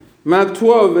Mark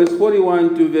 12, verse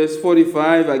 41 to verse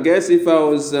 45. I guess if I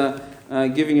was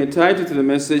giving a title to the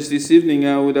message this evening,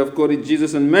 I would have called it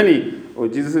Jesus and Money or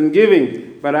Jesus and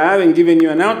Giving. But I haven't given you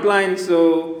an outline,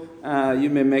 so you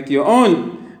may make your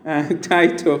own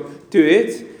title to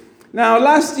it. Now,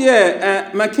 last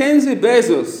year, Mackenzie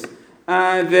Bezos,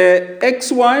 the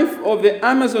ex-wife of the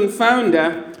Amazon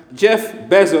founder, Jeff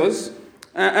Bezos,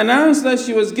 announced that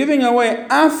she was giving away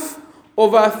half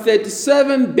of her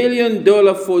 $37 billion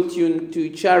fortune to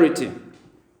charity.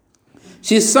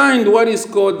 She signed what is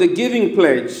called the Giving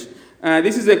Pledge.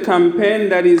 This is a campaign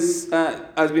that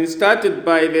has been started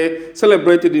by the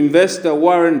celebrated investor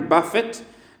Warren Buffett.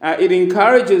 It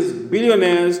encourages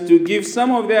billionaires to give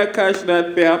some of their cash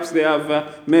that perhaps they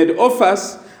have made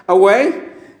offers away.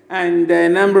 And a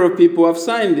number of people have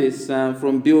signed this,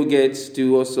 from Bill Gates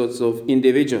to all sorts of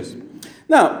individuals.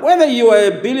 Now, whether you are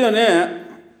a billionaire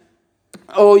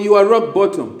or you are rock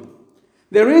bottom,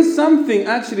 there is something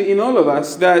actually in all of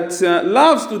us that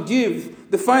loves to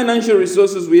give the financial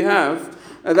resources we have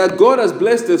that God has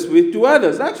blessed us with to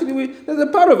others. Actually, there's a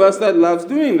part of us that loves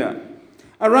doing that.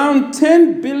 Around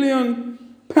 £10 billion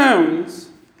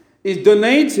is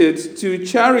donated to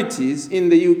charities in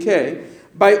the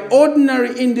UK by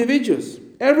ordinary individuals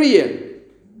every year.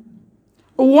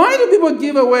 Why do people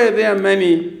give away their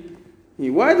money?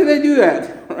 Why do they do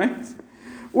that? Right?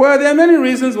 Well, there are many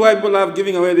reasons why people love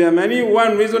giving away their money.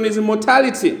 One reason is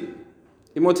immortality.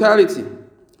 Immortality.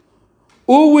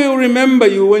 Who will remember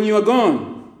you when you are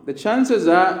gone? The chances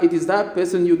are it is that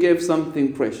person you gave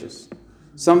something precious,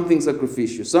 something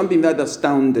sacrificial, something that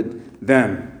astounded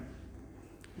them.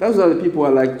 Those are the people I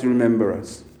like to remember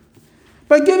us.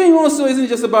 But giving also isn't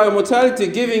just about immortality.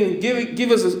 Giving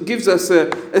gives us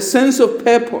a sense of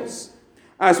purpose.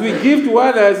 As we give to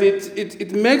others,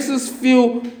 it makes us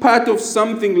feel part of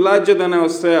something larger than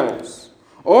ourselves.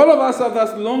 All of us have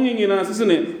that longing in us,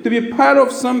 isn't it? To be part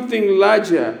of something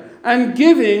larger. And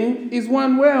giving is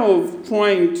one way of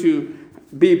trying to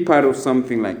be part of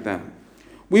something like that.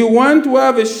 We want to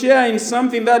have a share in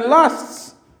something that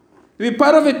lasts. To be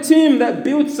part of a team that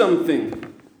builds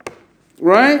something.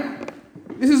 Right?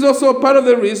 This is also part of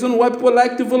the reason why people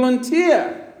like to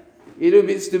volunteer.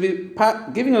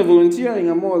 Giving and volunteering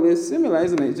are more or less similar,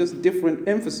 isn't it? Just different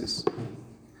emphasis.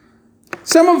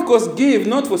 Some, of course, give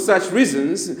not for such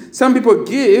reasons. Some people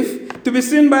give to be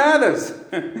seen by others.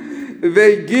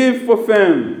 They give for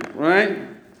fame, right?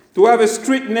 To have a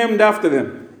street named after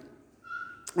them.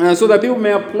 So that people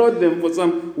may applaud them for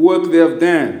some work they have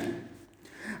done.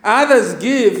 Others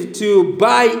give to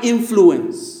buy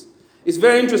influence. It's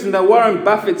very interesting that Warren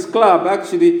Buffett's club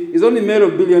actually is only made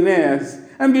of billionaires.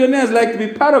 And billionaires like to be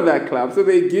part of that club. So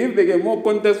they give, they get more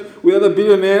contacts with other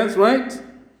billionaires, right?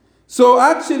 So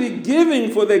actually giving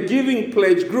for the Giving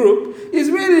Pledge group is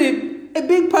really, a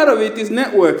big part of it is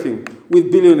networking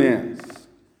with billionaires.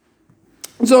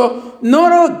 So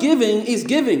not all giving is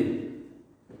giving.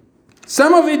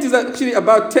 Some of it is actually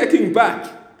about taking back.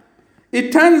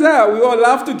 It turns out we all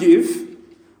love to give,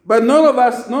 but not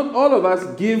all of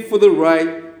us give for the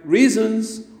right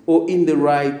reasons or in the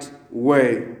right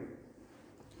way.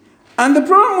 And the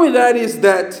problem with that is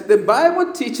that the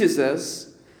Bible teaches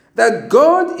us that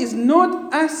God is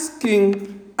not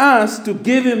asking us to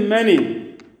give him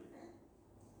money.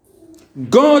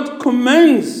 God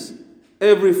commands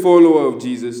every follower of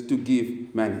Jesus to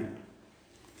give money.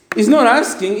 He's not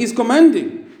asking, he's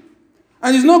commanding.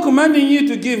 And he's not commanding you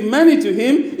to give money to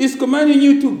him, he's commanding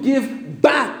you to give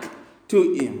back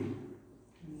to him.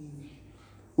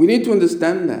 We need to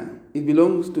understand that. It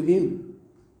belongs to him.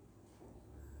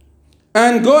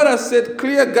 And God has set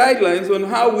clear guidelines on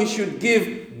how we should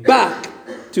give back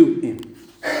to him.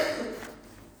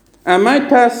 And my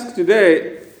task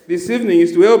today, this evening,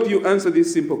 is to help you answer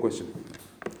this simple question.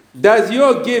 Does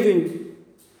your giving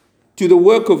to the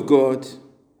work of God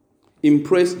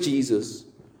impress Jesus,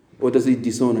 or does it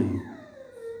dishonor him?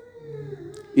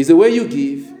 Is the way you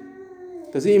give,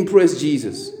 does it impress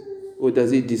Jesus, or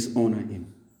does it dishonor him?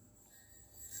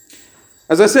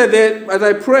 As I said, as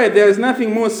I pray, there is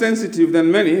nothing more sensitive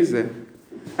than money, is there?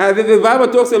 The Bible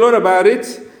talks a lot about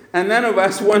it, and none of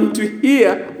us want to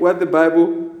hear what the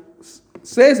Bible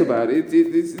says about it.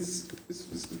 It's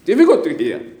difficult to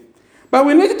hear. But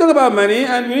we need to talk about money,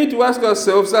 and we need to ask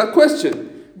ourselves that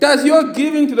question. Does your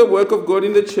giving to the work of God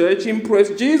in the church impress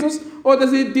Jesus, or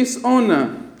does it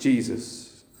dishonor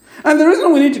Jesus? And the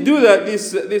reason we need to do that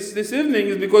this evening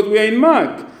is because we are in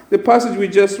Mark, the passage we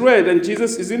just read, and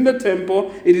Jesus is in the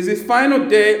temple. It is his final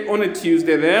day on a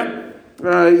Tuesday there.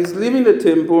 He's leaving the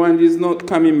temple and he's not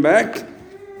coming back.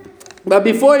 But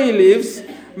before he leaves,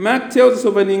 Mark tells us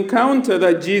of an encounter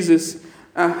that Jesus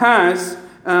has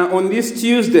on this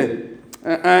Tuesday.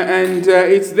 And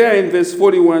it's there in verse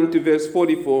 41 to verse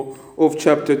 44 of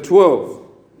chapter 12.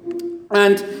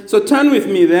 And so turn with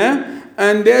me there.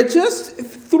 And there are just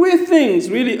three things,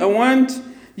 really, I want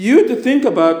you to think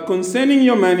about concerning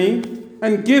your money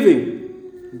and giving.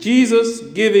 Jesus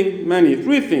giving money.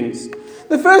 Three things.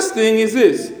 The first thing is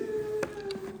this.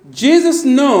 Jesus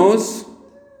knows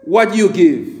what you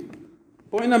give.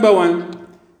 Point number one.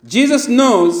 Jesus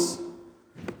knows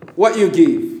what you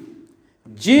give.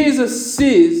 Jesus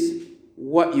sees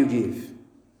what you give.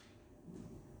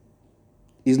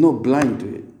 He's not blind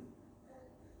to it.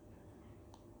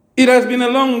 It has been a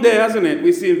long day, hasn't it?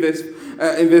 We see in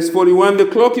verse 41, the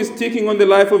clock is ticking on the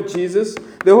life of Jesus.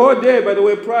 The whole day, by the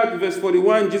way, prior to verse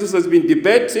 41, Jesus has been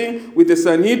debating with the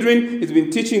Sanhedrin. He's been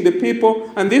teaching the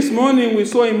people. And this morning we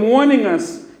saw him warning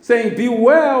us, saying,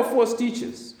 beware of false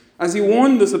teachers, as he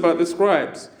warned us about the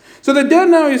scribes. So the day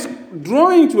now is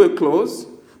drawing to a close.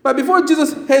 But before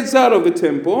Jesus heads out of the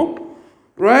temple,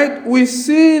 right, we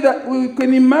see that we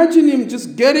can imagine him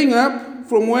just getting up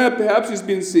from where perhaps he's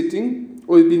been sitting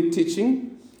or he's been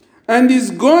teaching, and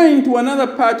he's going to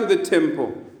another part of the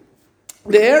temple.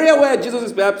 The area where Jesus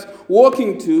is perhaps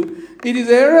walking to, it is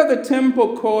an area of the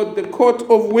temple called the Court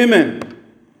of Women.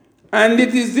 And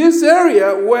it is this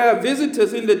area where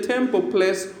visitors in the temple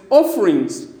place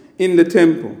offerings in the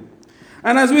temple.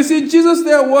 And as we see Jesus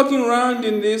there walking around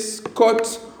in this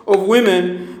court of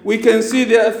women, we can see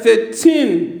there are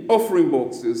 13 offering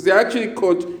boxes. They're actually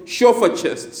called shofar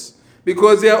chests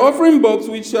because they are offering boxes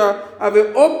which have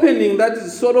an opening that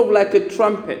is sort of like a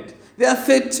trumpet. There are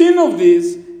 13 of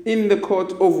these in the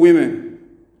court of women.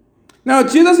 Now,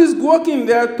 Jesus is walking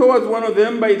there towards one of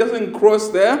them, but he doesn't cross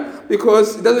there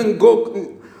because he doesn't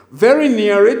go very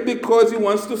near it because he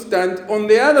wants to stand on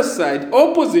the other side,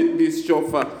 opposite this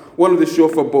shofar, one of the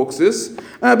shofar boxes,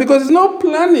 because he's not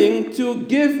planning to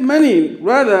give money.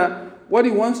 Rather, what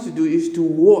he wants to do is to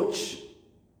watch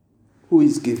who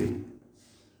is giving.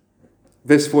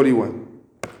 Verse 41.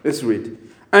 Let's read.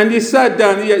 And he sat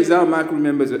down. Here is how Mark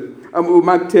remembers it.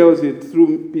 Mark tells it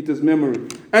through Peter's memory.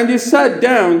 And he sat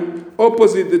down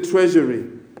opposite the treasury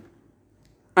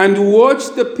and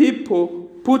watched the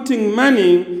people putting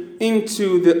money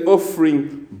into the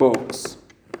offering box.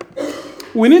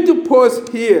 We need to pause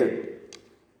here.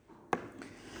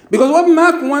 Because what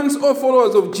Mark wants all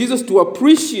followers of Jesus to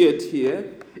appreciate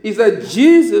here is that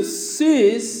Jesus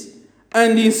sees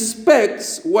and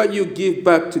inspects what you give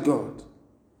back to God.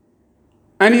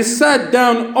 And he sat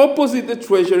down opposite the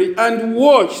treasury and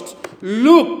watched,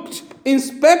 looked,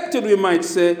 inspected, we might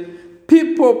say,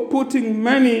 people putting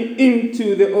money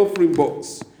into the offering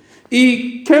box.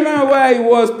 He came out where he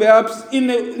was, perhaps in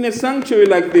a sanctuary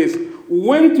like this,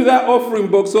 went to that offering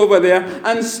box over there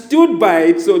and stood by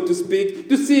it, so to speak,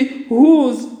 to see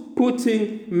who's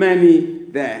putting money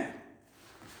there.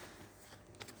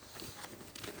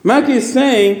 Mark is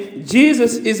saying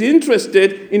Jesus is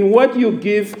interested in what you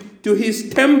give to his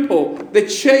temple, the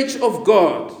church of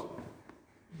God.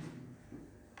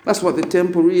 That's what the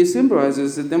temple really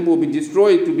symbolizes. The temple will be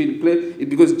destroyed to be placed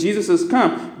because Jesus has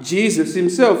come. Jesus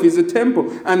himself is the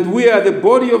temple. And we are the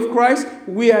body of Christ.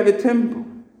 We are the temple.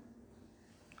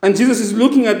 And Jesus is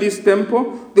looking at this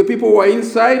temple, the people who are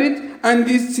inside it, and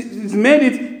he's made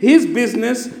it his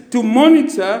business to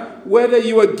monitor whether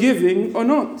you are giving or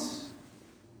not.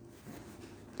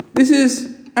 This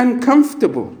is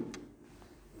uncomfortable.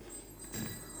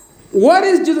 What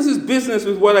is Jesus' business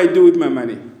with what I do with my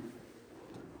money?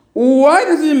 Why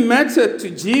does it matter to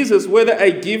Jesus whether I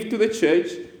give to the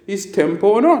church, his temple,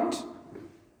 or not?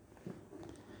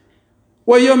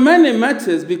 Well, your money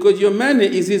matters because your money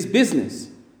is his business.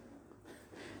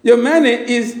 Your money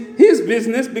is his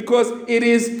business because it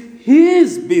is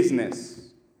his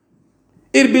business.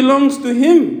 It belongs to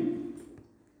him.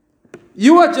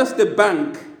 You are just a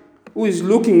bank who is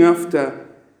looking after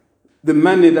the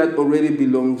money that already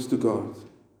belongs to God.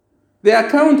 The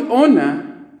account owner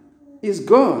is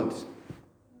God.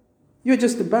 You're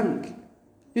just a bank.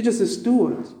 You're just a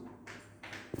steward.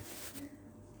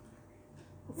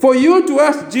 For you to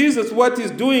ask Jesus what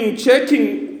he's doing,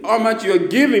 checking how much you're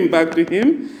giving back to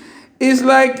him, is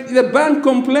like the bank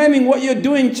complaining what you're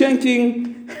doing,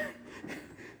 checking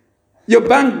your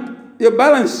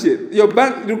balance sheet,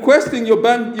 requesting your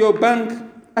bank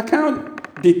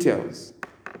account details.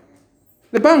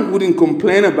 The bank wouldn't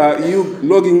complain about you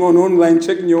logging on online,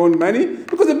 checking your own money,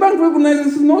 because the bank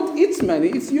recognizes it's not its money,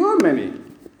 it's your money.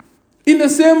 In the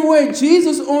same way,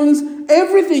 Jesus owns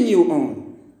everything you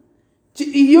own.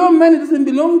 Your money doesn't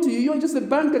belong to you. You're just a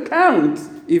bank account,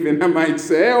 even I might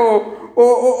say,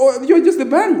 or you're just a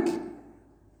bank.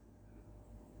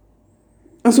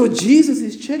 And so Jesus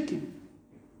is checking.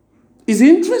 He's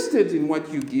interested in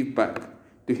what you give back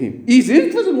to him. He's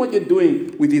interested in what you're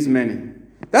doing with his money.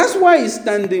 That's why he's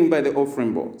standing by the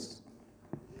offering box.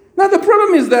 Now the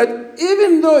problem is that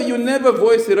even though you never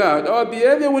voice it out, our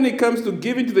behavior when it comes to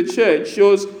giving to the church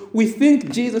shows we think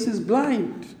Jesus is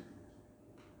blind.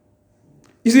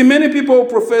 You see, many people who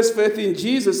profess faith in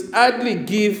Jesus hardly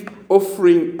give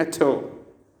offering at all.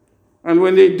 And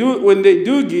when they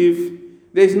do give,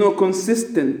 there's no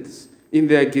consistency in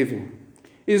their giving.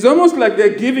 It's almost like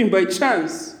they're giving by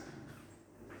chance.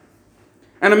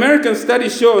 An American study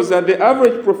shows that the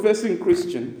average professing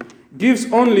Christian gives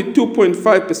only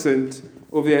 2.5%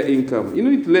 of their income. You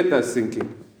need to let that sink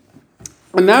in.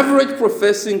 An average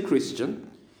professing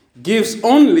Christian gives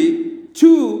only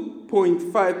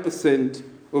 2.5%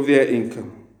 of their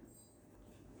income.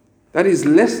 That is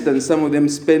less than some of them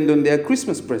spend on their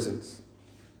Christmas presents,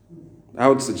 I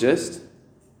would suggest.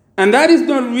 And that is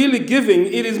not really giving,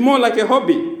 it is more like a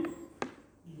hobby.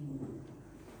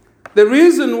 The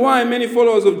reason why many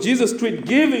followers of Jesus treat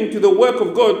giving to the work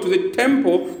of God, to the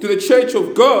temple, to the church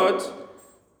of God,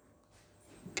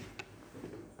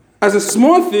 as a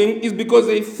small thing is because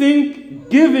they think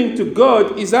giving to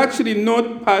God is actually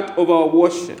not part of our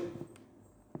worship.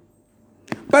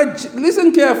 But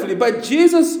listen carefully, but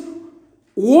Jesus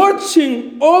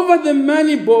watching over the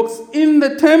money box in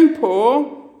the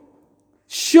temple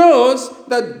shows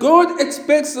that God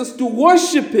expects us to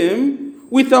worship him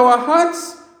with our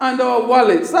hearts and our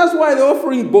wallets. That's why the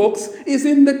offering box is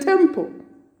in the temple.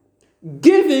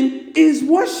 Giving is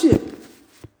worship.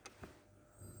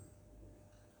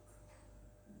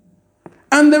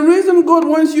 And the reason God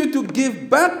wants you to give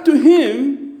back to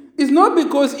him is not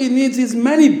because he needs his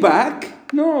money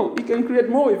back. No, he can create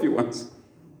more if he wants.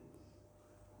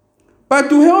 But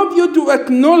to help you to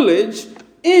acknowledge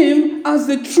him as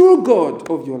the true God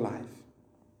of your life.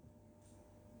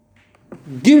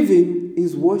 Giving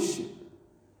is worship.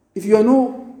 If you are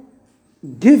not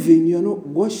giving, you are not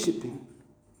worshiping.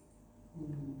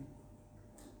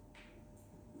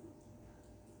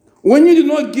 When you do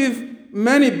not give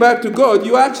money back to God,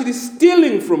 you are actually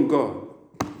stealing from God.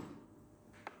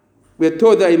 We are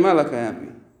told that in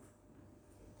Malachi.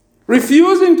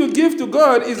 Refusing to give to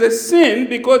God is a sin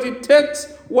because it takes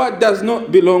what does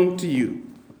not belong to you.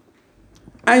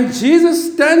 And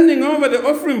Jesus standing over the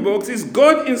offering box is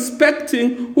God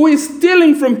inspecting who is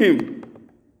stealing from him.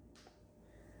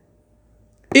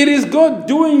 It is God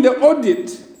doing the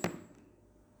audit.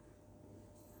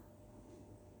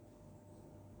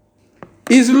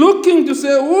 He's looking to say,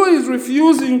 who is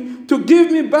refusing to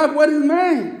give me back what is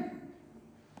mine?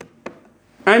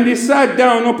 And he sat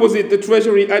down opposite the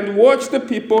treasury and watched the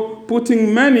people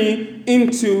putting money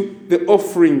into the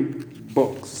offering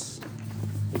box.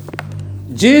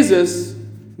 Jesus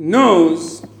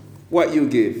knows what you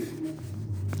give.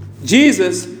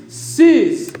 Jesus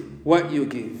sees what you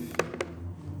give.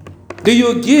 Do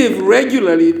you give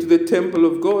regularly to the temple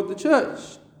of God, the church?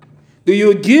 Do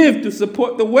you give to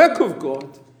support the work of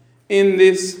God in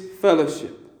this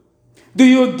fellowship? Do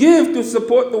you give to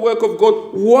support the work of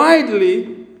God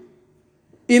widely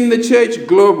in the church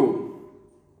global?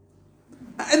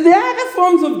 There are other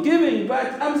forms of giving,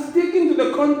 but I'm sticking to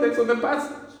the context of the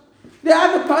passage. There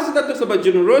are other passages that talks about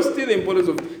generosity, the importance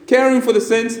of caring for the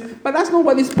saints, but that's not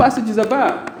what this passage is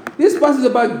about. This passage is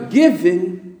about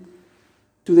giving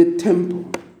to the temple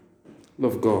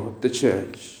of God, the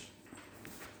church.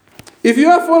 If you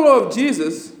are a follower of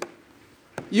Jesus,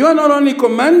 you are not only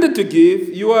commanded to give,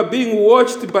 you are being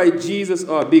watched by Jesus,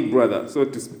 our big brother, so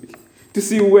to speak, to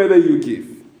see whether you give.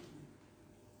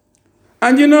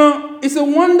 And you know, it's a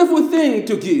wonderful thing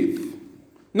to give,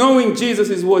 knowing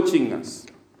Jesus is watching us.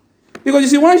 Because you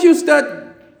see, once you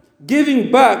start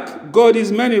giving back God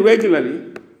his money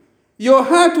regularly, your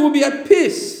heart will be at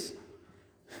peace.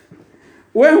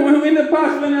 When in the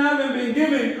past, when I haven't been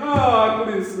giving, I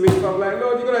couldn't sleep. I'm like,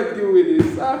 Lord, you got to deal with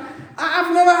this.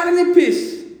 I've never had any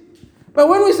peace. But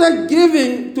when we start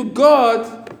giving to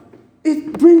God,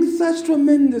 it brings such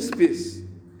tremendous peace.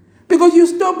 Because you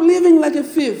stop living like a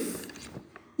thief.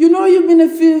 You know you've been a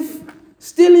thief,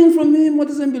 stealing from him what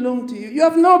doesn't belong to you. You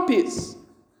have no peace.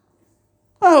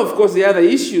 Oh, of course, the other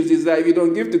issues is that if you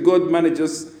don't give to God, money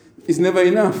just is never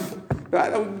enough.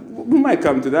 We might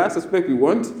come to that. I suspect we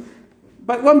won't.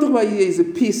 But what I'm talking about here is a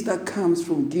peace that comes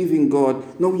from giving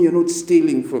God, knowing you're not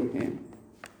stealing from him.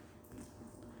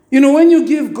 You know, when you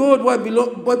give God what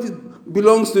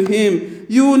belongs to him,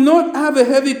 you will not have a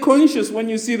heavy conscience when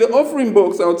you see the offering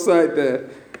box outside there.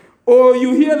 Or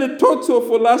you hear the total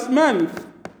for last month.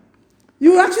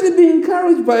 You actually be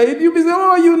encouraged by it. You'll be saying,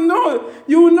 oh,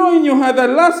 you know in your heart that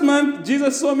last month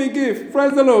Jesus saw me give.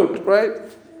 Praise the Lord, right?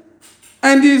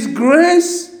 And His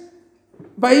grace,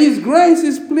 by His grace,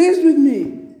 is pleased with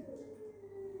me.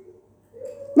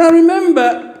 Now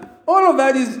remember, all of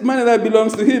that is money that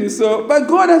belongs to Him. But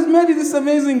God has made it this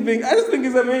amazing thing. I just think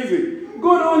it's amazing.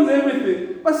 God owns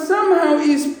everything. But somehow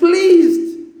He's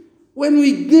pleased when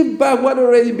we give back what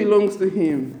already belongs to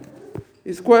Him.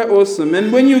 It's quite awesome.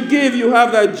 And when you give, you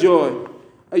have that joy.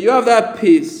 You have that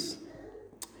peace.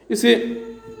 You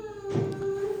see,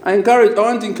 I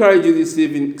want to encourage you this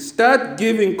evening. Start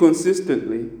giving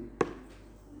consistently.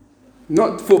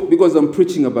 Not because I'm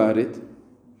preaching about it.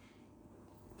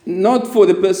 Not for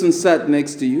the person sat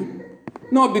next to you.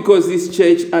 Not because this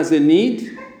church has a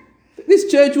need.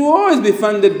 This church will always be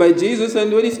funded by Jesus,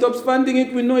 and when He stops funding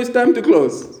it, we know it's time to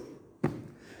close.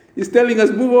 He's telling us,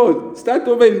 move on. Start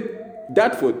over in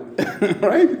Dartford,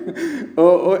 right?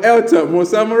 Or Eltham, or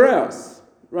somewhere else,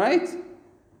 right?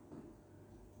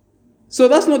 So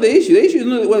that's not the issue. The issue is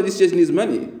not whether this church needs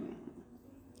money.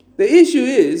 The issue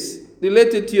is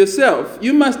related to yourself.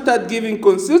 You must start giving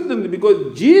consistently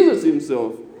because Jesus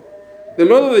Himself, the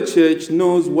Lord of the church,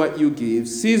 knows what you give,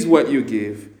 sees what you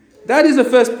give. That is the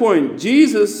first point.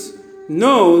 Jesus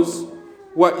knows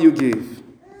what you give.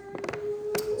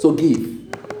 So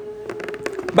give.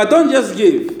 But don't just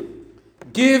give.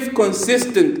 Give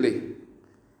consistently.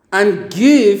 And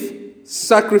give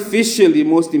sacrificially,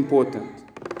 most important.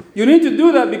 You need to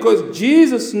do that because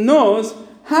Jesus knows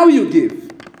how you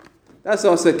give. That's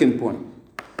our second point.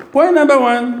 Point number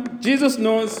one, Jesus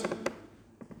knows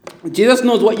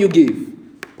what you give.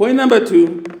 Point number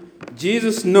two,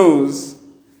 Jesus knows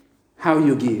how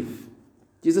you give.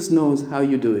 Jesus knows how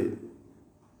you do it.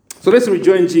 So let's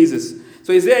rejoin Jesus.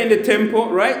 So He's there in the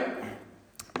temple, right?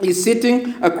 He's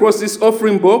sitting across this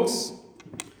offering box.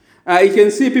 You can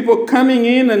see people coming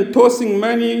in and tossing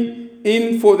money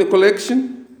in for the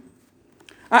collection.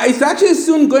 It's actually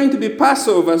soon going to be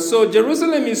Passover, so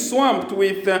Jerusalem is swamped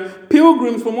with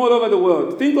pilgrims from all over the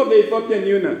world. Think of the Ethiopian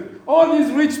eunuch. All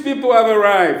these rich people have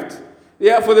arrived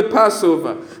for the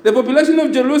Passover. The population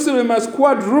of Jerusalem has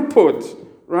quadrupled,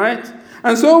 right?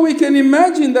 And so we can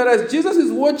imagine that as Jesus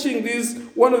is watching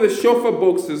one of the shofar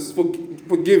boxes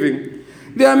for giving,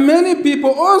 there are many people,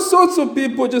 all sorts of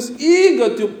people just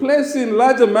eager to place in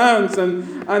large amounts,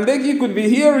 and then he could be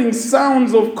hearing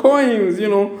sounds of coins,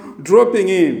 dropping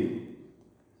in.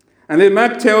 And then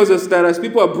Mark tells us that as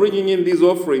people are bringing in these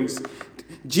offerings,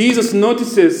 Jesus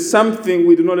notices something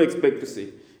we do not expect to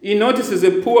see. He notices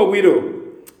a poor widow.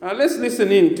 Let's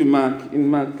listen in to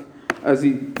Mark as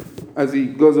he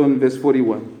goes on verse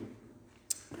 41.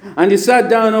 And he sat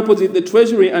down opposite the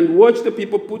treasury and watched the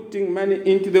people putting money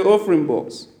into the offering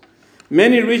box.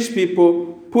 Many rich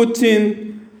people put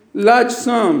in large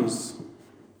sums.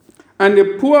 And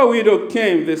the poor widow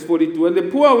came, verse 42, and the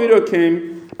poor widow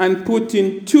came and put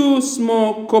in 2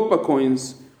 small copper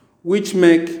coins, which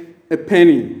make a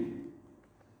penny.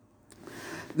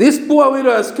 This poor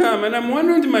widow has come, and I'm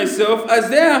wondering to myself, has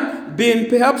there been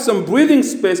perhaps some breathing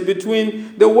space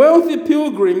between the wealthy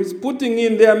pilgrims putting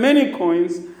in their many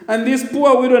coins and this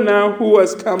poor widow now who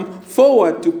has come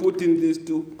forward to put in these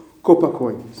 2 copper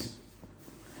coins?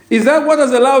 Is that what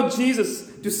has allowed Jesus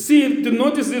to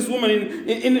notice this woman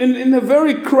in a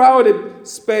very crowded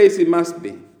space? It must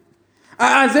be.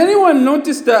 Has anyone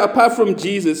noticed that apart from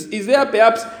Jesus? Is there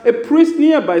perhaps a priest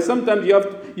nearby? Sometimes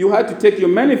you had to take your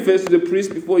manifest to the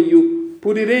priest before you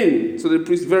put it in, so the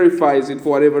priest verifies it for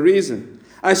whatever reason.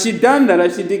 Has she done that?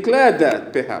 Has she declared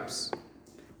that, perhaps?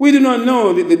 We do not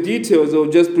know the details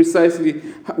of just precisely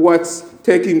what's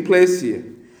taking place here.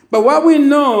 But what we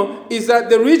know is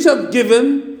that the rich have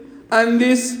given, and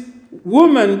this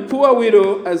woman, poor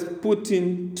widow, has put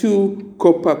in 2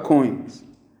 copper coins.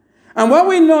 And what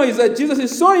we know is that Jesus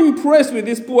is so impressed with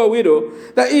this poor widow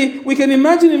that we can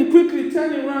imagine him quickly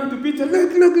turning around to Peter.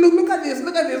 Look at this,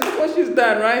 look what she's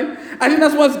done, right? I think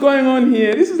that's what's going on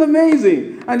here. This is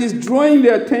amazing. And he's drawing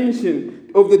the attention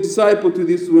of the disciple to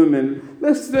this woman.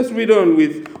 Let's read on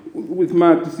with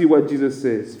Mark to see what Jesus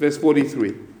says. Verse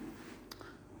 43.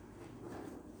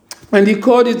 And he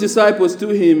called his disciples to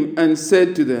him and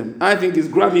said to them, I think he's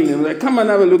grabbing them, like, come and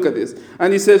have a look at this.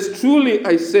 And he says, truly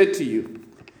I say to you,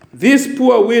 this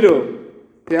poor widow,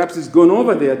 perhaps he's gone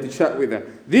over there to chat with her.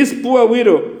 This poor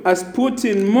widow has put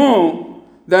in more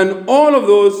than all of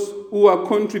those who are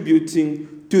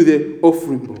contributing to the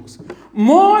offering box.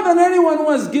 More than anyone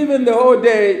who has given the whole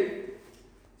day.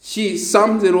 She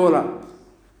sums it all up.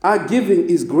 Our giving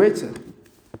is greater.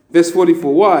 Verse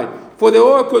 44. Why? For they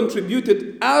all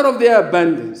contributed out of their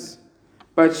abundance,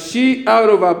 but she out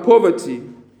of her poverty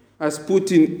has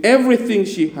put in everything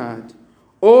she had,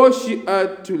 or she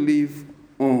had to live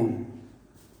on.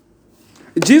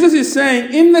 Jesus is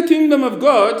saying, in the kingdom of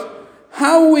God,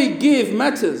 how we give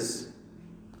matters.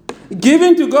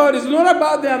 Giving to God is not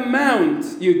about the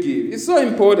amount you give. It's so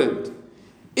important.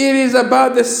 It is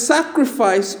about the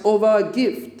sacrifice of our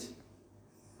gift.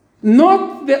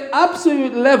 Not the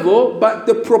absolute level, but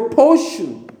the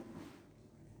proportion.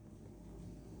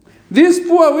 This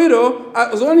poor widow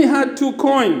has only had 2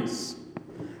 coins.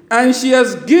 And she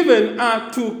has given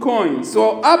her 2 coins.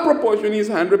 So our proportion is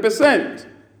 100%.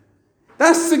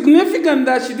 That's significant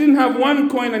that she didn't have 1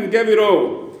 coin and gave it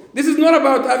all. This is not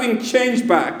about having change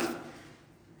back.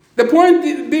 The point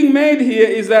being made here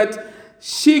is that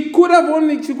she could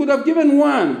have given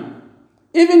 1.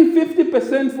 Even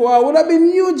 50% for her would have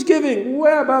been huge giving,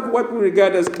 way above what we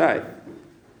regard as tithe.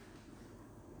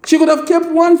 She could have kept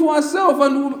 1 for herself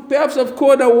and perhaps have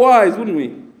called her wise, wouldn't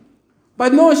we?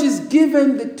 But no, she's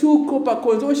given the 2 copper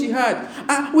coins, all she had.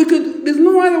 There's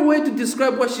no other way to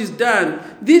describe what she's done.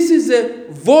 This is a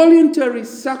voluntary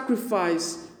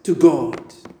sacrifice to God.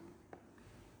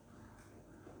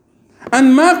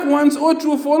 And Mark wants all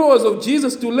true followers of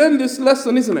Jesus to learn this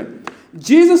lesson, isn't it?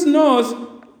 Jesus knows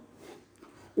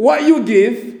what you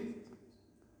give,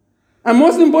 and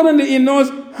most importantly, he knows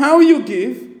how you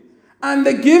give, and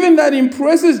the giving that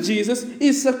impresses Jesus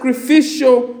is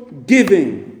sacrificial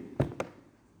giving.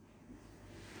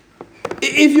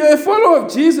 If you're a follower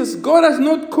of Jesus, God has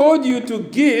not called you to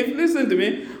give, listen to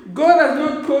me, God has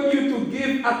not called you to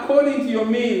give according to your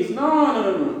means.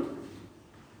 No.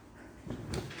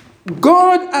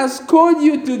 God has called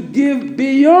you to give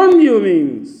beyond your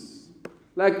means,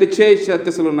 like the church at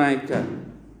Thessalonica.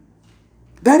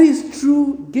 That is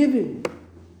true giving.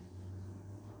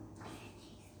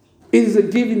 It is a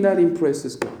giving that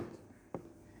impresses God.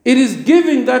 It is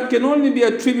giving that can only be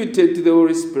attributed to the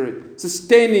Holy Spirit,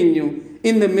 sustaining you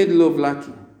in the middle of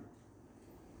lacking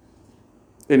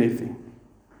anything.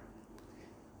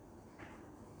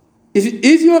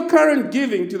 Is your current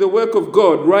giving to the work of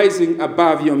God rising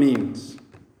above your means?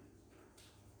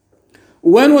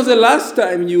 When was the last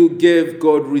time you gave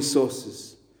God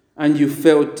resources and you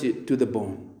felt it to the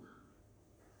bone?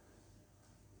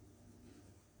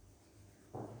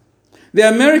 The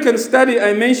American study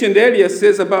I mentioned earlier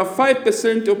says about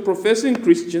 5% of professing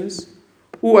Christians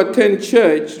who attend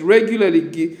church regularly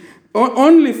give.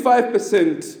 Only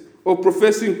 5% of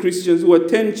professing Christians who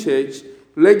attend church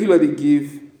regularly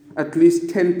give at least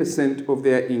 10% of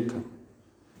their income.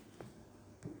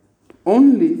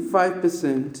 Only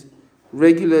 5%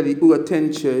 who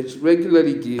attend church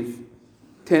regularly give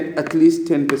at least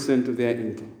 10% of their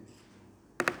income.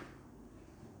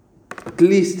 At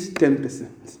least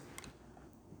 10%.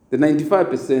 The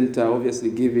 95% are obviously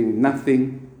giving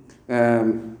nothing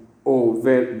or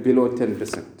below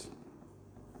 10%.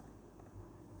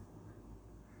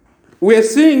 We are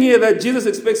seeing here that Jesus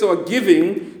expects our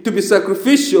giving to be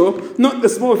sacrificial, not the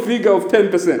small figure of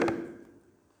 10%.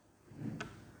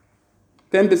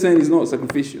 10% is not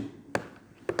sacrificial.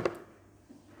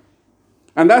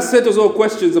 And that settles all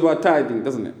questions about tithing,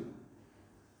 doesn't it?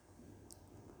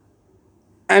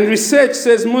 And research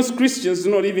says most Christians do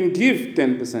not even give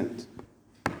 10%.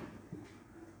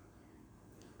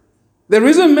 The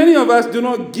reason many of us do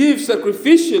not give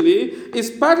sacrificially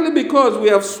is partly because we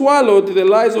have swallowed the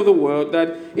lies of the world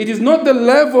that it is not the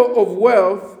level of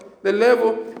wealth,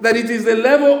 that it is the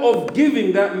level of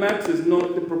giving that matters,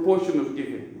 not the proportion of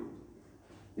giving.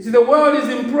 You see, the world is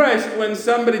impressed when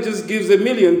somebody just gives $1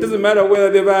 million. It doesn't matter whether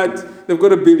they've got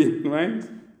 $1 billion, right?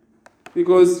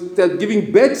 Because they're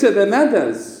giving better than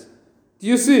others. Do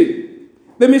you see?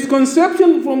 The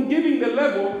misconception from giving the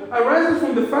level arises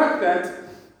from the fact that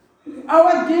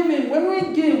our giving, when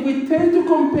we give, we tend to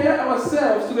compare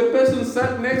ourselves to the person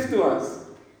sat next to us.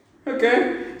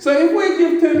 Okay? So if we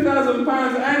give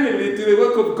 £10,000 annually to the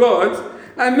work of God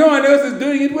and no one else is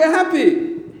doing it, we're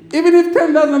happy. Even if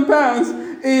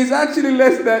 £10,000 is actually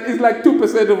is like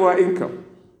 2% of our income.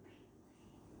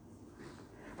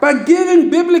 But giving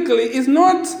biblically is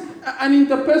not an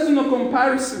interpersonal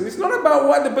comparison. It's not about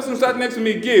what the person sat next to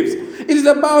me gives. It is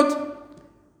about,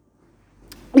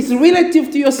 it's relative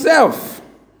to yourself.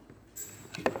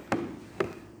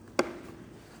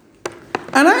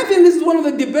 And I think this is one of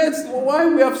the debates, why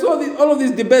we have all of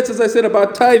these debates, as I said,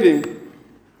 about tithing.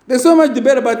 There's so much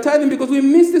debate about tithing because we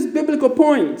miss this biblical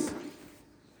point.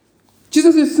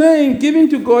 Jesus is saying giving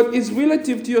to God is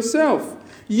relative to yourself.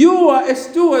 You are a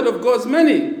steward of God's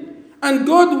money, and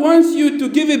God wants you to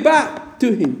give it back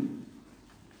to Him.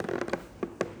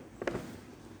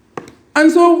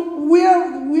 And so we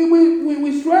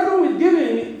struggle with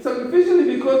giving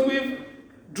sacrificially because we've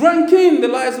drank in the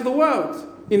lies of the world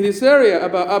in this area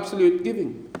about absolute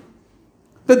giving.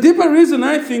 The deeper reason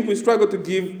I think we struggle to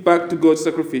give back to God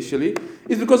sacrificially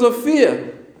is because of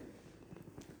fear.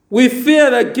 We fear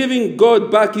that giving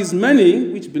God back His money,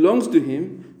 which belongs to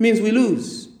Him, means we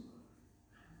lose.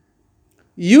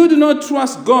 You do not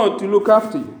trust God to look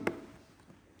after you.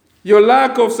 Your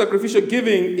lack of sacrificial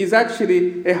giving is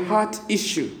actually a heart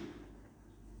issue.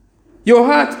 Your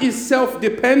heart is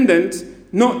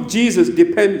self-dependent, not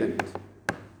Jesus-dependent.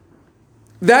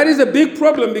 That is a big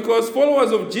problem because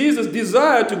followers of Jesus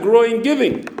desire to grow in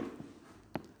giving.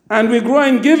 And we grow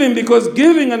in giving because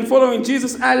giving and following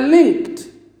Jesus are linked.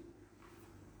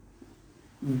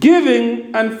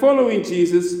 Giving and following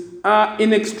Jesus are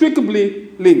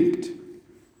inextricably linked.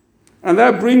 And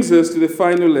that brings us to the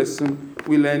final lesson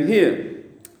we learn here.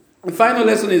 The final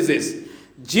lesson is this: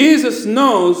 Jesus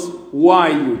knows why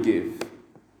you give.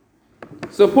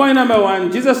 So point number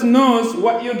one, Jesus knows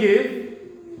what you give.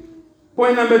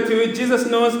 Point number two, Jesus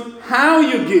knows how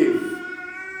you give.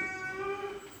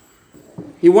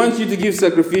 He wants you to give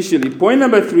sacrificially. Point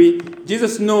number three,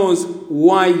 Jesus knows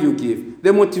why you give.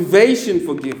 The motivation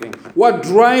for giving, what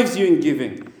drives you in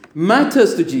giving,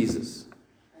 matters to Jesus.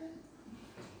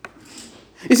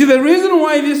 You see, the reason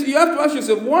why you have to ask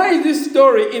yourself, why is this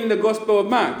story in the Gospel of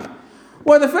Mark?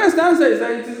 Well, the first answer is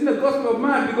that it is in the Gospel of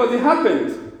Mark because it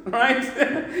happened, right?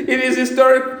 It is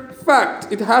historic fact.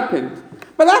 It happened.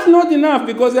 But that's not enough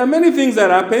because there are many things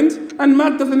that happened and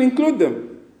Mark doesn't include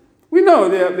them. We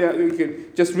know you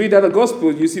can just read other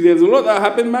Gospels. You see there's a lot that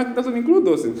happened, Mark doesn't include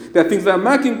those things. There are things that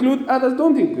Mark includes, others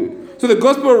don't include. So the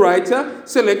Gospel writer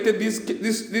selected these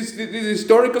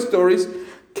historical stories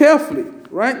carefully,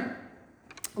 right?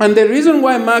 And the reason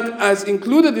why Mark has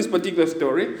included this particular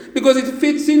story, because it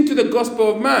fits into the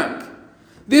Gospel of Mark.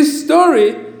 This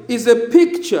story is a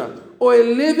picture or a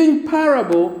living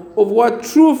parable of what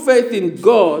true faith in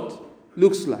God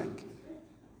looks like.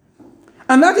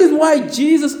 And that is why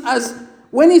Jesus,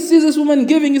 when he sees this woman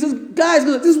giving, he says, guys,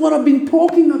 this is what I've been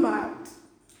talking about.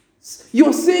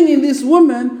 You're seeing in this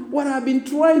woman what I've been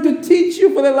trying to teach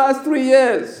you for the last 3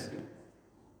 years.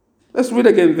 Let's read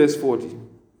again verse 40.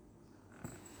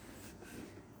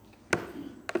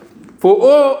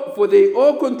 For they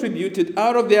all contributed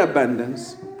out of their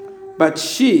abundance, but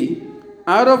she,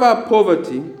 out of her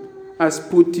poverty, has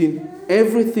put in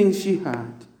everything she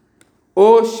had,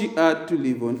 all she had to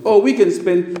live on. Oh, we can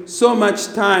spend so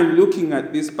much time looking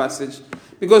at this passage,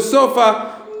 because so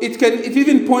far it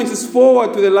even points us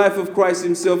forward to the life of Christ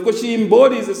himself, because she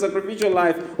embodies the sacrificial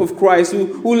life of Christ,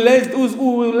 who will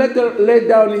lay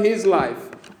down his life,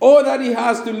 all that he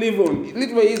has to live on,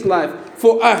 literally his life,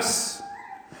 for us.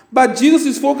 But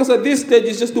Jesus' focus at this stage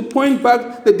is just to point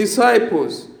back the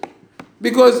disciples.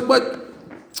 Because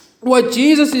what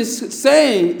Jesus is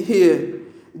saying here,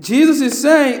 Jesus is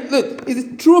saying,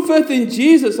 look, true faith in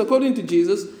Jesus, according to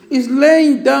Jesus, is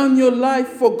laying down your life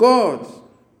for God.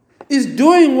 Is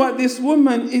doing what this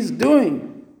woman is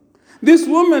doing. This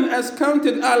woman has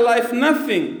counted her life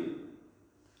nothing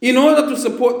in order to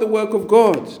support the work of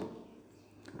God.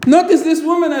 Notice this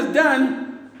woman has done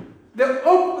the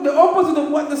opposite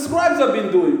of what the scribes have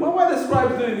been doing. What were the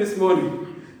scribes doing this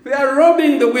morning? They are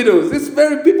robbing the widows. It's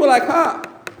very people like her.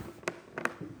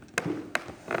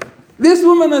 This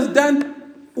woman has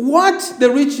done what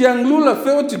the rich young ruler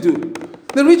failed to do.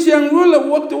 The rich young ruler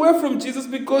walked away from Jesus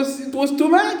because it was too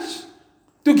much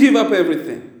to give up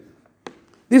everything.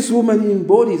 This woman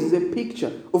embodies a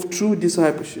picture of true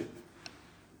discipleship.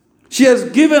 She has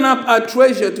given up her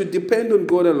treasure to depend on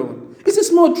God alone. It's a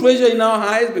small treasure in our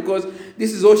eyes because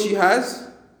this is all she has.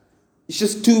 It's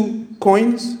just 2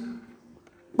 coins.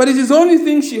 But it is the only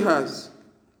thing she has.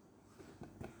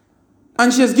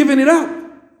 And she has given it up.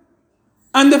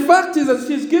 And the fact is that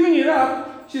she's giving it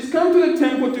up. She's come to the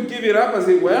temple to give it up, as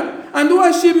it were. And who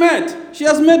has she met? She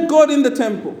has met God in the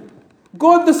temple.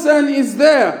 God the Son is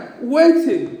there,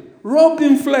 waiting, robed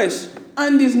in flesh,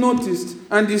 and is noticed.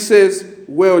 And he says,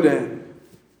 well done.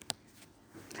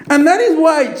 And that is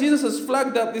why Jesus has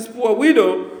flagged up this poor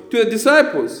widow to the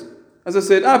disciples. As I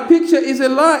said, our picture is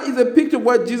a picture of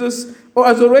what Jesus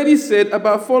has already said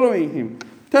about following him.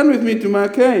 Turn with me to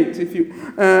Mark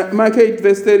 8, Mark 8,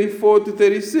 verse 34 to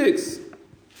 36.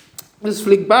 Just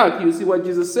flick back, you see what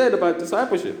Jesus said about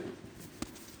discipleship.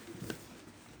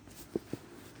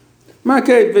 Mark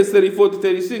 8, verse 34 to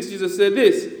 36, Jesus said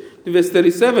this, to verse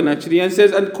 37 actually, and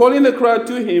says, and calling the crowd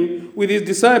to him with his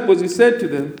disciples, he said to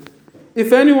them,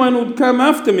 if anyone would come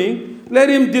after me, let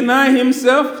him deny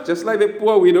himself, just like the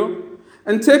poor widow,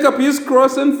 and take up his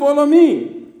cross and follow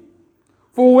me.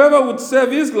 For whoever would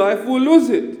save his life will lose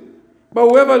it. But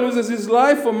whoever loses his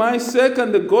life for my sake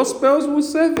and the gospel's will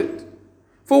save it.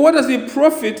 For what does it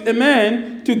profit a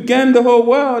man to gain the whole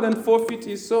world and forfeit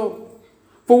his soul?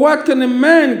 For what can a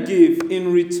man give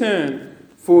in return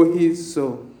for his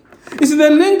soul? You see, the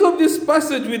link of this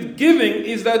passage with giving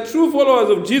is that true followers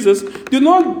of Jesus do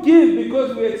not give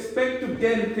because we expect to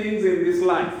gain things in this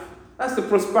life. That's the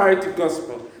prosperity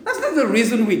gospel. That's not the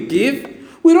reason we give.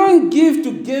 We don't give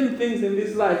to gain things in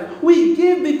this life. We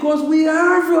give because we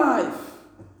have life.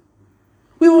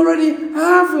 We already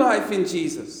have life in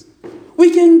Jesus.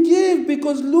 We can give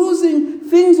because losing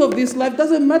things of this life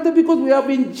doesn't matter because we have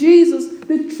in Jesus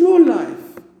the true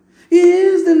life. He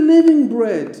is the living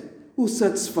bread who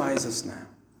satisfies us now.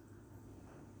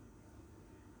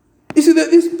 You see,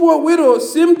 that this poor widow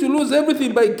seemed to lose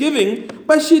everything by giving,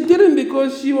 but she didn't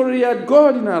because she already had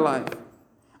God in her life.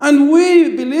 And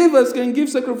we believers can give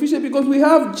sacrificially because we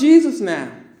have Jesus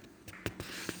now.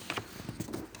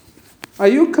 Are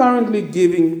you currently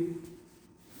giving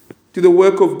to the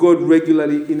work of God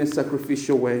regularly in a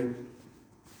sacrificial way?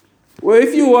 Well,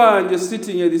 if you are and you're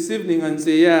sitting here this evening and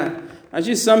say, yeah, I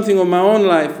did something on my own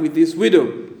life with this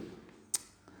widow,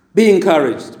 be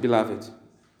encouraged, beloved.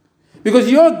 Because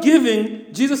your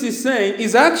giving, Jesus is saying,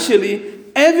 is actually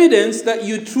evidence that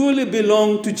you truly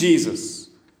belong to Jesus.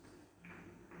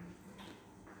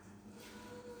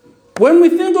 When we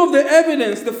think of the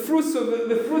evidence, the fruits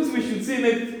we should see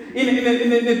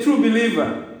in a true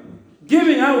believer,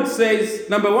 giving, I would say, is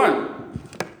number one,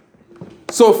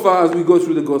 so far as we go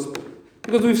through the gospel.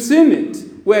 Because we've seen it,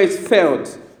 where it's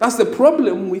failed. That's the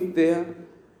problem with the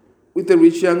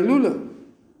rich young ruler.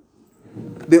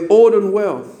 The owed on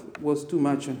wealth was too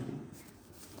much on him.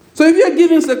 So if you're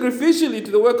giving sacrificially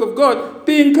to the work of God,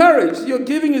 be encouraged. Your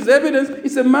giving is evidence.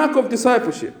 It's a mark of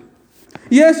discipleship.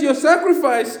 Yes, your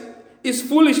sacrifice is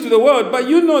foolish to the world, but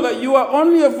you know that you are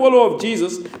only a follower of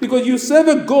Jesus because you serve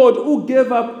a God who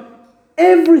gave up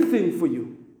everything for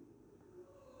you.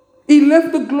 He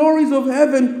left the glories of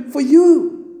heaven for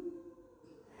you.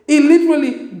 He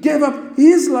literally gave up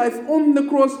his life on the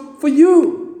cross for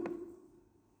you.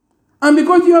 And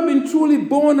because you have been truly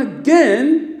born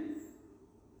again,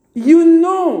 you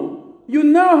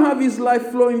now have his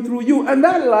life flowing through you. And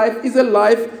that life is a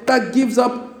life that gives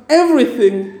up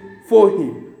everything for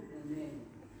him.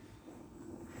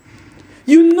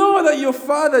 You know that your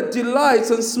Father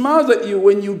delights and smiles at you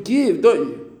when you give, don't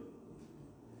you?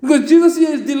 Because Jesus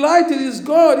here is delighted, his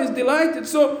God is delighted.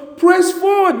 So press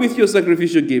forward with your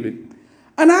sacrificial giving.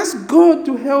 And ask God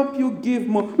to help you give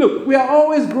more. Look, we are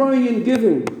always growing in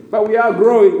giving, but we're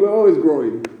always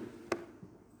growing.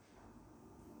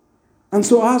 And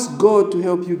so ask God to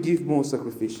help you give more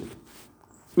sacrificially.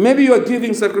 Maybe you are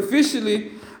giving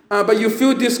sacrificially, but you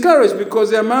feel discouraged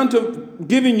because the amount of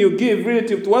giving you give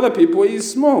relative to other people is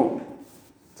small.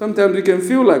 Sometimes we can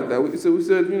feel like that. We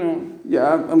said,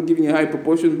 I'm giving a high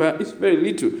proportion, but it's very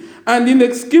little. And in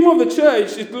the scheme of the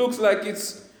church, it looks like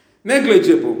it's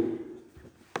negligible.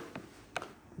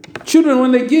 Children,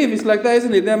 when they give, it's like that,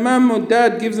 isn't it? Their mom or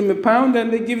dad gives them £1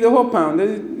 and they give the whole pound.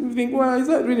 And you think, well, is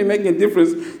that really making a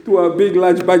difference to our big,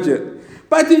 large budget?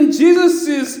 But in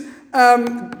Jesus'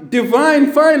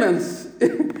 divine finance,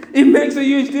 it makes a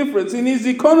huge difference in his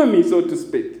economy, so to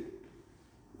speak.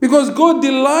 Because God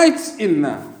delights in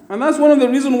that. And that's one of the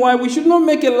reasons why we should not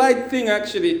make a light thing,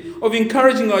 actually, of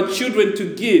encouraging our children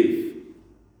to give.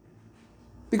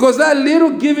 Because that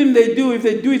little giving they do, if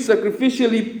they do it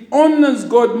sacrificially, honors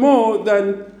God more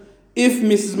than if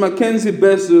Mrs. Mackenzie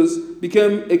Bezos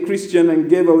became a Christian and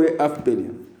gave away $500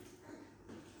 million.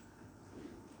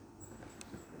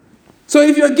 So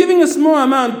if you're giving a small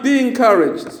amount, be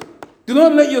encouraged. Do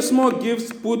not let your small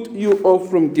gifts put you off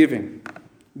from giving.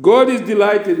 God is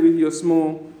delighted with your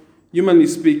small, humanly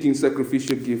speaking,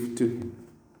 sacrificial gift to him.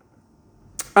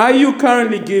 Are you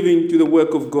currently giving to the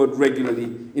work of God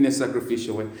regularly in a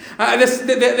sacrificial way?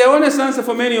 The honest answer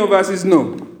for many of us is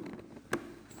no.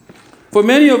 For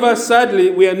many of us, sadly,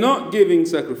 we are not giving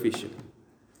sacrificially.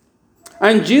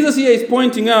 And Jesus here is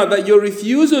pointing out that your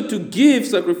refusal to give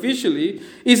sacrificially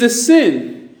is a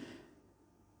sin.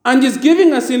 And he's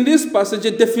giving us in this passage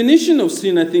a definition of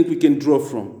sin I think we can draw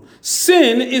from.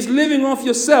 Sin is living off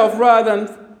yourself rather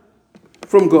than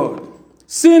from God.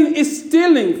 Sin is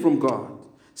stealing from God.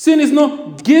 Sin is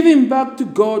not giving back to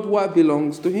God what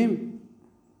belongs to him.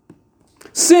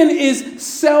 Sin is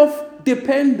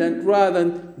self-dependent rather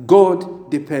than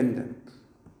God-dependent.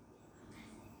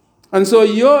 And so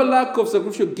your lack of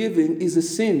sacrificial giving is a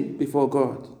sin before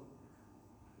God.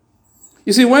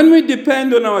 You see, when we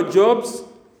depend on our jobs,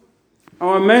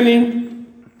 our money,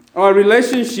 our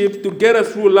relationship to get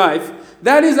us through life,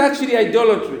 that is actually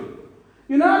idolatry.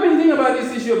 You know, I've been thinking about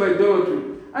this issue of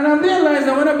idolatry. And I've realized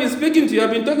that when I've been speaking to you,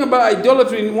 I've been talking about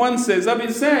idolatry in one sense. I've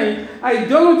been saying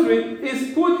idolatry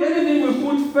is put anything we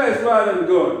put first rather than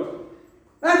God.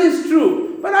 That is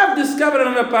true. But I've discovered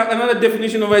another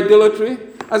definition of idolatry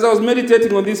as I was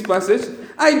meditating on this passage.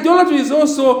 Idolatry is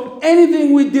also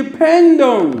anything we depend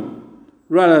on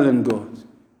rather than God.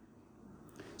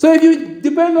 So if you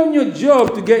depend on your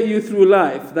job to get you through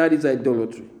life, that is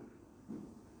idolatry.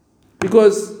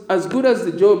 Because as good as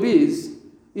the job is,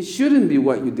 it shouldn't be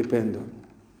what you depend on.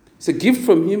 It's a gift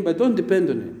from Him, but don't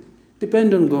depend on it.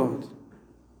 Depend on God.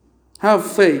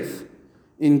 Have faith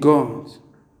in God.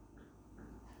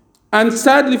 And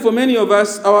sadly, for many of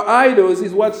us, our idols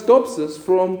is what stops us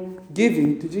from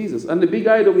giving to Jesus. And the big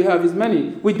idol we have is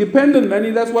money. We depend on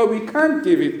money, that's why we can't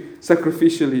give it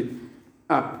sacrificially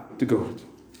up to God.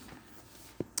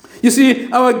 You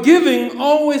see, our giving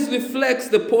always reflects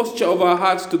the posture of our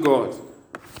hearts to God.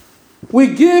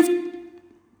 We give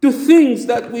to things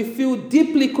that we feel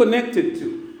deeply connected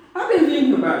to. I've been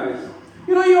thinking about this.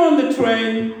 You know, you're on the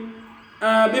train.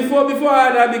 Before I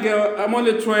had Abigail, I'm on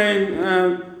the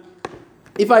train.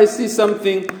 If I see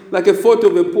something like a photo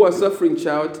of a poor suffering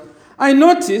child, I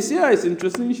notice, yeah, it's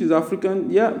interesting. She's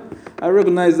African. Yeah, I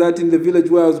recognize that in the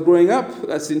village where I was growing up.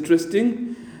 That's interesting.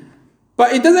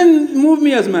 But it doesn't move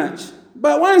me as much.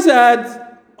 But once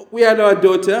we had our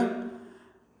daughter,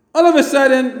 all of a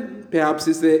sudden, perhaps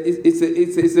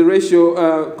it's a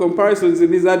ratio comparisons in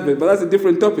this advert, but that's a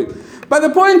different topic. But the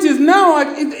point is now,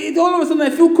 all of a sudden I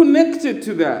feel connected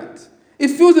to that. It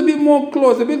feels a bit more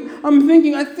close. I'm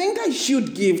thinking, I think I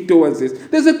should give towards this.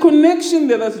 There's a connection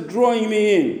there that's drawing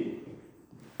me in.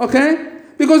 Okay?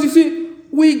 Because you see,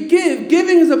 we give.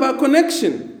 Giving is about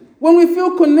connection. When we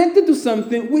feel connected to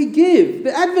something, we give.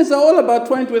 The adverts are all about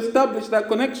trying to establish that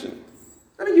connection.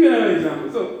 Let me give you another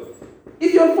example. So,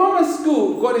 if your former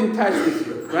school got in touch with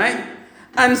you, right,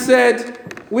 and said,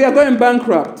 we are going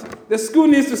bankrupt, the school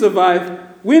needs to survive,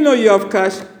 we know you have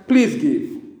cash, please give.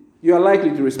 You are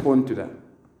likely to respond to that.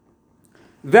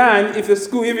 Then, if the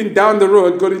school even down the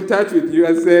road got in touch with you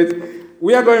and said,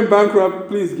 we are going bankrupt,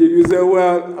 please give. You say,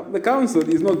 well, the council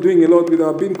is not doing a lot with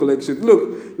our bin collection.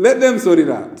 Look, let them sort it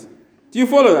out. Do you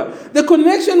follow that? The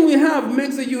connection we have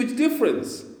makes a huge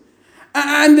difference.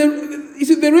 And you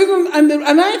see, the reason,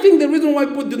 and I think the reason why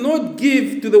people do not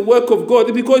give to the work of God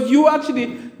is because you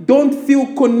actually don't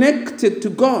feel connected to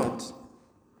God.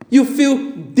 You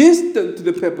feel distant to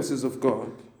the purposes of God.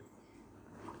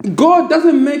 God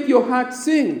doesn't make your heart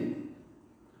sing.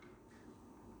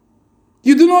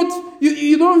 You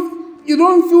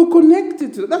don't feel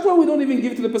connected to it. That's why we don't even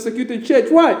give to the persecuted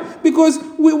church. Why? Because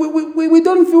we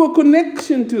don't feel a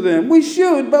connection to them. We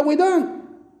should, but we don't.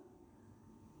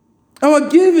 Our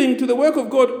giving to the work of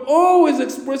God always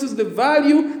expresses the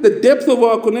value, the depth of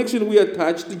our connection we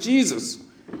attach to Jesus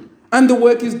and the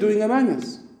work He's doing among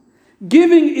us.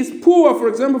 Giving is poor, for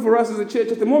example, for us as a church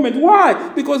at the moment.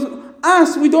 Why? Because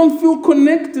we don't feel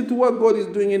connected to what God is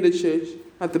doing in the church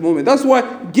at the moment. That's why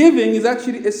giving is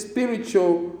actually a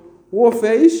spiritual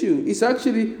warfare issue. It's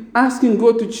actually asking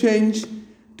God to change,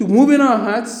 to move in our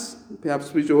hearts. Perhaps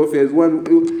spiritual warfare is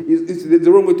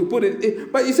the wrong way to put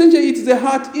it. But essentially, it is a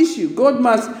heart issue. God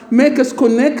must make us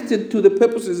connected to the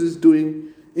purposes He's doing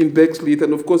in Bexley.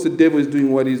 And of course, the devil is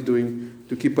doing what he's doing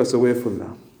to keep us away from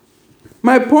that.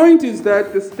 My point is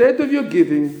that the state of your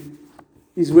giving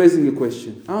is raising a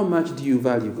question. How much do you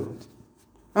value God?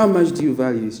 How much do you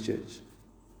value His church?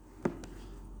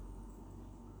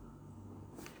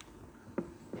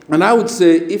 And I would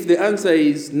say if the answer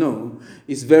is no,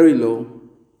 it's very low,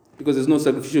 because there's no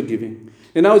sacrificial giving,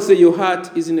 then I would say your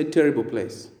heart is in a terrible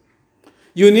place.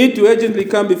 You need to urgently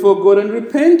come before God and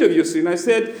repent of your sin. I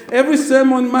said every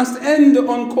sermon must end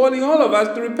on calling all of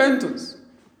us to repentance.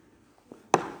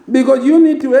 Because you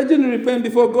need to urgently repent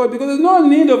before God, because there's no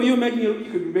need of you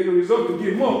could make a resolve to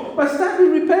give more, but start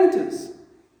with repentance.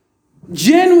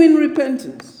 Genuine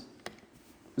repentance.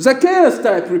 Zacchaeus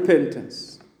type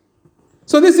repentance.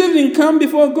 So this evening, come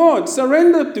before God,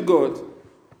 surrender to God.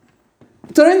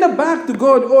 Surrender back to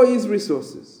God all His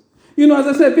resources. You know, as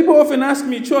I said, people often ask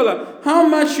me, Chola, how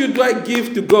much should I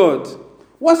give to God?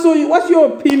 What's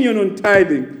your opinion on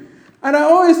tithing? And I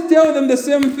always tell them the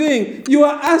same thing. You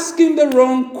are asking the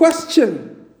wrong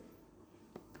question.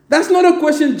 That's not a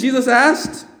question Jesus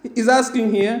is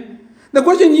asking here. The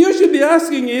question you should be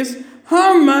asking is,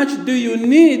 how much do you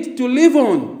need to live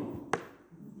on?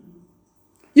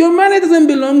 Your money doesn't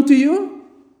belong to you.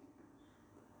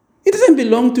 It doesn't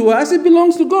belong to us. It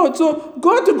belongs to God. So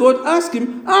go to God, ask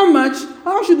Him,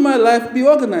 how should my life be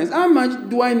organized? How much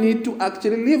do I need to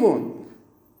actually live on?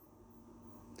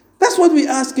 That's what we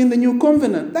ask in the new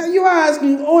covenant. That you are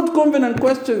asking old covenant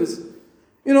questions.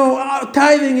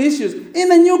 Tithing issues. In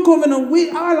the new covenant,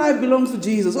 our life belongs to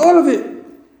Jesus. All of it.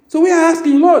 So we are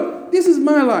asking, Lord, this is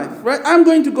my life, right? I'm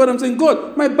going to God. I'm saying,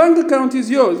 God, my bank account is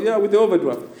yours. Yeah, with the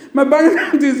overdraft. My bank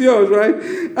account is yours,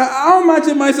 right? How much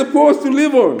am I supposed to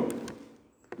live on?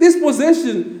 This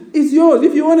possession is yours.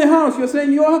 If you own a house, you're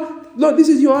saying, Lord, this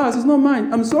is your house. It's not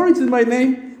mine. I'm sorry it's in my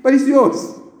name, but it's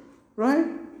yours, right?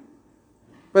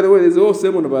 By the way, there's a whole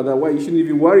sermon about that, why you shouldn't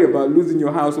even worry about losing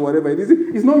your house or whatever it is.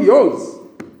 It's not yours.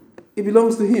 It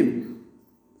belongs to him.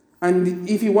 And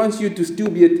if he wants you to still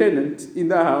be a tenant in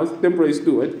that house, temporary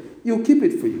steward, he'll keep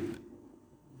it for you.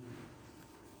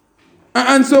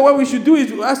 And so what we should do is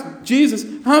to ask Jesus,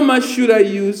 how much should I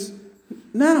use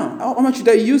now? How much should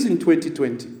I use in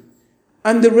 2020?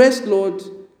 And the rest, Lord,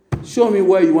 show me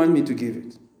where you want me to give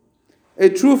it. A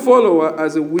true follower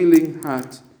has a willing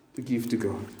heart to give to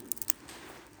God.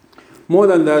 More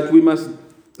than that, we must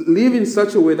live in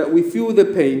such a way that we feel the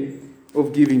pain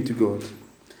of giving to God.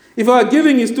 If our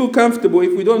giving is too comfortable,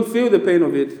 if we don't feel the pain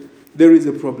of it, there is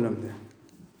a problem there.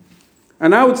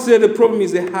 And I would say the problem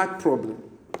is a heart problem.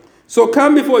 So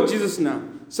come before Jesus now.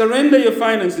 Surrender your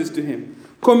finances to him.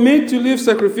 Commit to live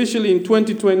sacrificially in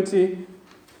 2020.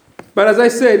 But as I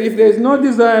said, if there is no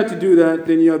desire to do that,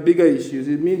 then you have bigger issues.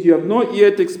 It means you have not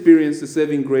yet experienced the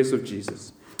saving grace of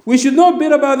Jesus. We should not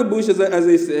beat about the bush, as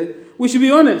they say. We should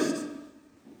be honest.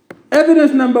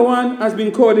 Evidence number one has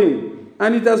been called in,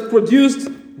 and it has produced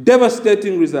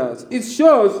devastating results. It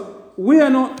shows we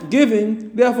are not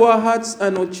giving, therefore our hearts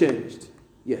are not changed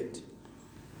yet.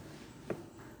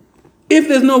 If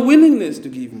there's no willingness to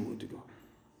give more to God,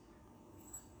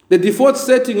 the default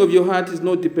setting of your heart is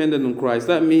not dependent on Christ.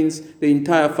 That means the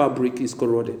entire fabric is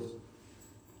corroded.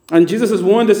 And Jesus has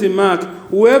warned us in Mark,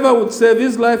 whoever would save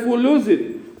his life will lose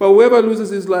it, but whoever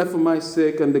loses his life for my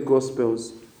sake and the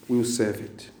gospel's will save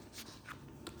it.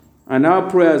 And our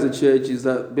prayer as a church is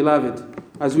that, beloved,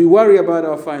 as we worry about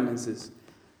our finances,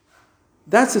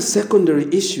 that's a secondary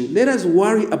issue. Let us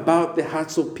worry about the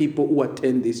hearts of people who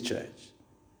attend this church.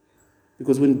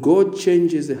 Because when God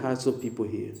changes the hearts of people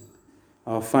here,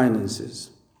 our finances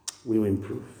will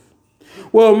improve.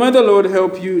 Well, may the Lord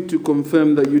help you to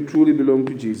confirm that you truly belong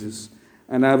to Jesus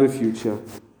and have a future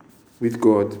with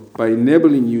God by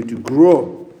enabling you to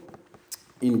grow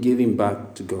in giving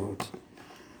back to God.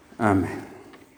 Amen.